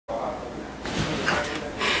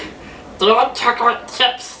Do you want chocolate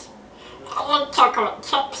chips? I like chocolate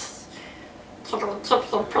chips. Chocolate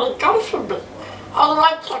chips are pretty good for me. I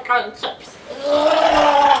like chocolate chips.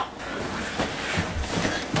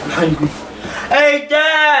 I'm hungry. Hey,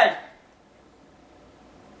 Dad!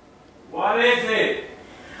 What is it?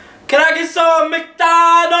 Can I get some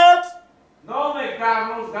McDonald's? No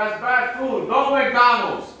McDonald's, that's bad food. No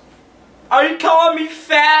McDonald's. Are you calling me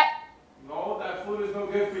fat? No, that food is no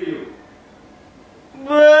good for you.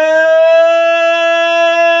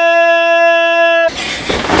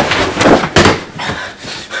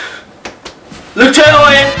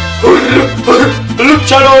 Luchadores,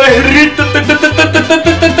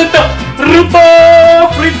 Ruto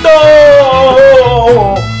frito.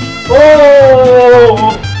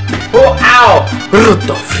 Oh, ow,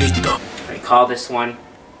 Ruto frito. We call this one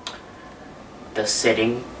the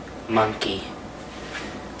sitting monkey.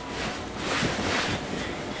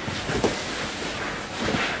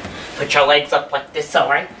 Put your legs up like this,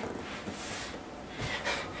 alright?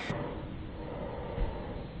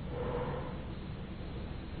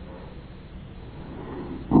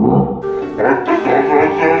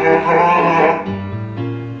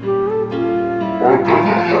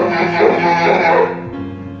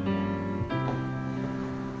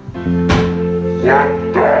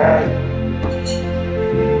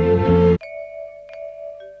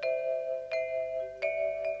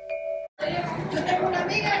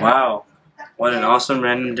 Wow, what an awesome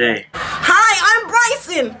random day. Hi, I'm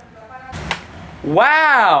Bryson!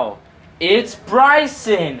 Wow, it's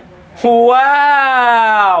Bryson.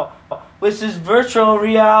 Wow, with his virtual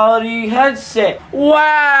reality headset.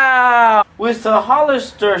 Wow, with the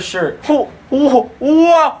Hollister shirt. Wow,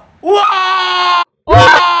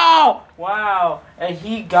 wow, and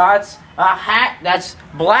he got a hat that's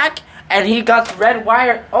black, and he got red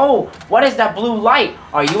wire. Oh, what is that blue light?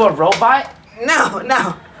 Are you a robot?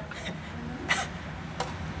 No.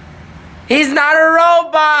 He's not a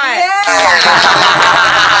robot! Yeah.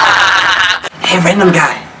 Hey, random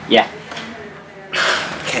guy. Yeah.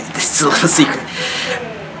 Okay, this is a little secret.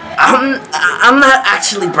 I'm not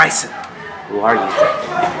actually Bryson. Who are you?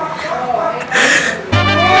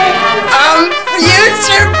 I'm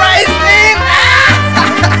future Bryson!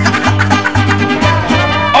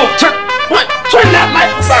 Oh, turn that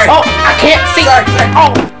light! Sorry. Oh, I can't see! Sorry.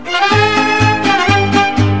 Oh!